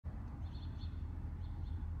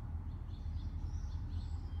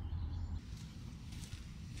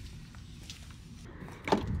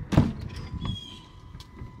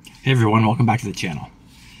Hey everyone, welcome back to the channel.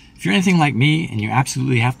 If you're anything like me and you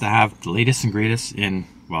absolutely have to have the latest and greatest in,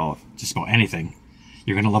 well, just about anything,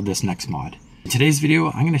 you're going to love this next mod. In today's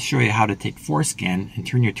video, I'm going to show you how to take Forscan and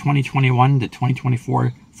turn your 2021 to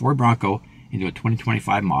 2024 Ford Bronco into a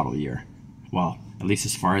 2025 model year. Well, at least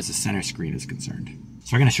as far as the center screen is concerned.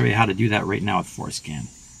 So I'm going to show you how to do that right now with Forscan.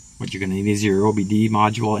 What you're going to need is your OBD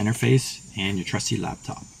module interface and your trusty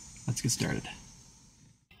laptop. Let's get started.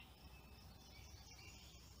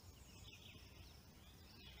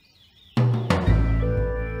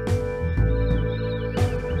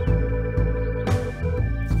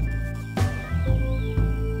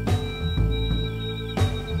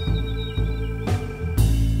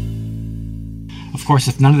 Of course,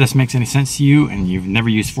 if none of this makes any sense to you and you've never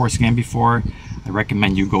used Forscan before, I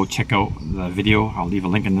recommend you go check out the video. I'll leave a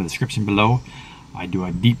link in the description below. I do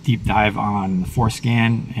a deep dive on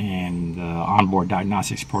Forscan and the onboard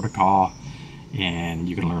diagnostics protocol, and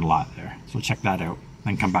you can learn a lot there. So check that out,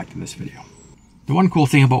 then come back to this video. The one cool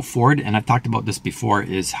thing about Ford, and I've talked about this before,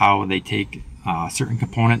 is how they take certain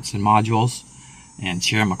components and modules and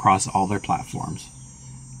share them across all their platforms.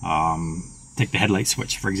 Take the headlight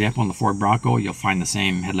switch, for example. In the Ford Bronco, you'll find the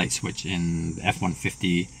same headlight switch in the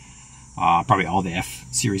F-150, probably all the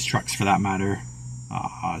F-Series trucks for that matter,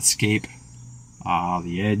 Escape,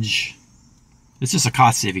 the Edge. It's just a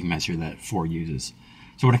cost-saving measure that Ford uses.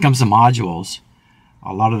 So when it comes to modules,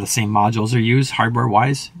 a lot of the same modules are used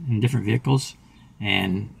hardware-wise in different vehicles,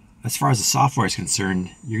 and as far as the software is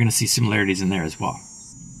concerned, you're going to see similarities in there as well.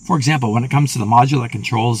 For example, when it comes to the module that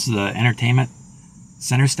controls the entertainment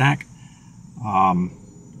center stack,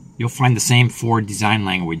 you'll find the same Ford design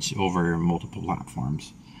language over multiple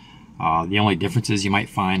platforms. The only differences you might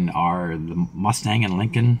find are the Mustang and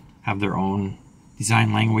Lincoln have their own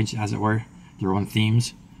design language, as it were, their own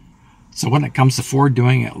themes. So when it comes to Ford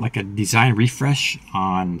doing it like a design refresh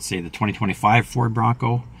on, say, the 2025 Ford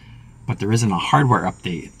Bronco, but there isn't a hardware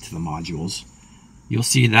update to the modules, you'll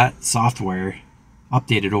see that software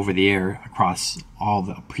updated over the air across all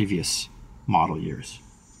the previous model years.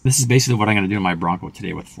 This is basically what I'm going to do in my Bronco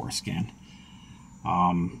today with Forscan.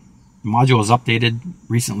 The module is updated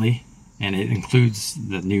recently, and it includes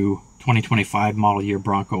the new 2025 model year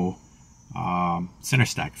Bronco center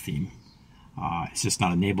stack theme. It's just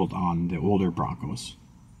not enabled on the older Broncos.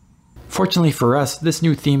 Fortunately for us, this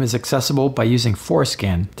new theme is accessible by using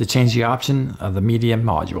Forscan to change the option of the medium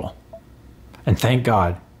module. And thank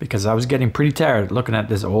God, because I was getting pretty tired looking at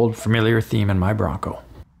this old familiar theme in my Bronco.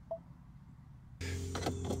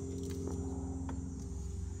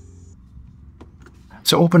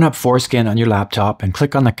 So open up Forscan on your laptop and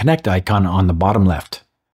click on the Connect icon on the bottom left.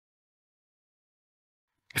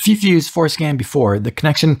 If you've used Forscan before, the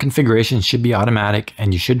connection configuration should be automatic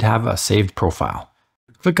and you should have a saved profile.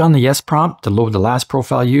 Click on the Yes prompt to load the last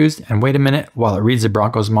profile used and wait a minute while it reads the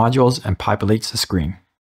Bronco's modules and populates the screen.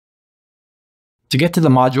 To get to the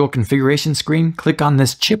module configuration screen, click on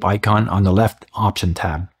this chip icon on the left option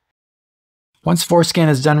tab. Once Forscan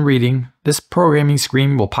is done reading, this programming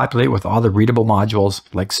screen will populate with all the readable modules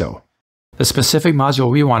like so. The specific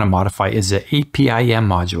module we want to modify is the APIM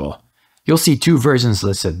module. You'll see two versions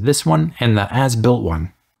listed, this one and the as-built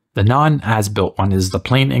one. The non-as-built one is the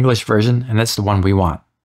plain English version, and that's the one we want.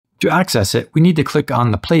 To access it, we need to click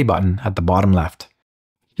on the play button at the bottom left.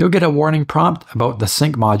 You'll get a warning prompt about the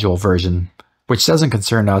sync module version, which doesn't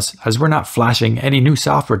concern us as we're not flashing any new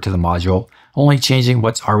software to the module, only changing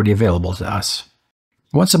what's already available to us.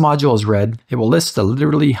 Once a module is read, it will list the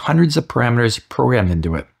literally hundreds of parameters programmed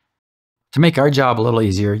into it. To make our job a little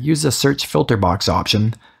easier, use the search filter box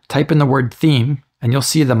option, type in the word theme, and you'll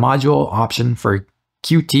see the module option for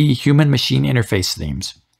QT Human Machine Interface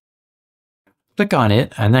Themes. Click on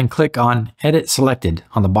it and then click on Edit Selected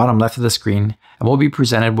on the bottom left of the screen, and we'll be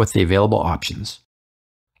presented with the available options.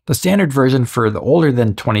 The standard version for the older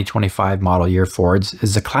than 2025 model year Fords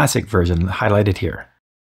is the classic version highlighted here.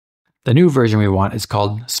 The new version we want is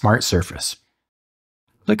called Smart Surface.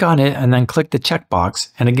 Click on it and then click the checkbox,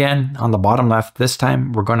 and again on the bottom left, this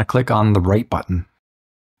time we're going to click on the right button.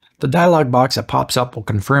 The dialog box that pops up will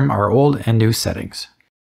confirm our old and new settings.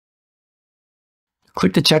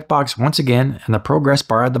 Click the checkbox once again, and the progress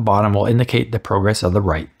bar at the bottom will indicate the progress of the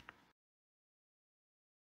right.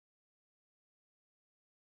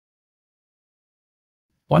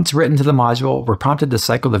 Once written to the module, we're prompted to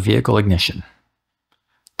cycle the vehicle ignition.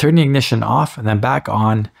 Turn the ignition off and then back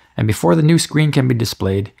on, and before the new screen can be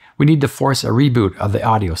displayed, we need to force a reboot of the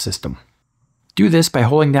audio system. Do this by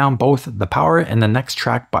holding down both the power and the next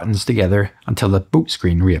track buttons together until the boot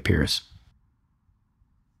screen reappears.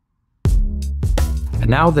 And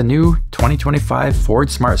now the new 2025 Ford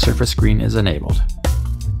Smart Surface screen is enabled.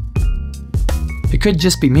 It could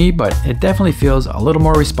just be me, but it definitely feels a little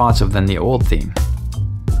more responsive than the old theme.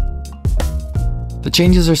 The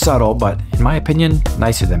changes are subtle, but in my opinion,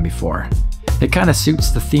 nicer than before. It kind of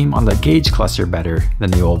suits the theme on the gauge cluster better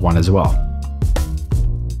than the old one as well.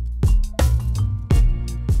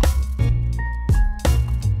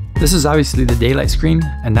 This is obviously the daylight screen,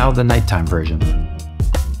 and now the nighttime version.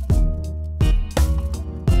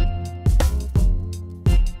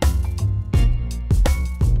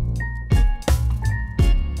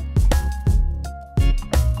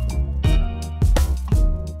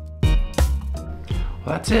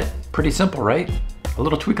 Well, that's it. Pretty simple, right? A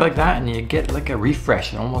little tweak like that and you get like a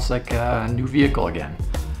refresh, almost like a new vehicle again.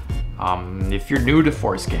 If you're new to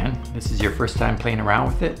Forscan, this is your first time playing around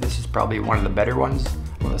with it, this is probably one of the better ones,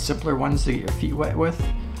 one of the simpler ones to get your feet wet with.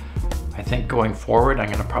 I think going forward, I'm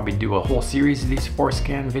gonna probably do a whole series of these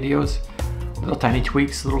Forscan videos. Little tiny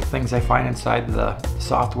tweaks, little things I find inside the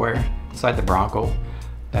software, inside the Bronco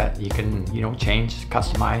that you can, change,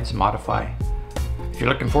 customize, modify. If you're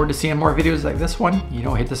looking forward to seeing more videos like this one,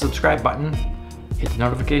 hit the subscribe button, hit the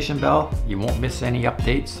notification bell. You won't miss any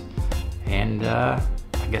updates. And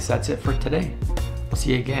I guess that's it for today. We'll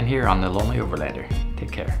see you again here on the Lonely Overlander.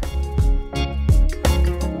 Take care.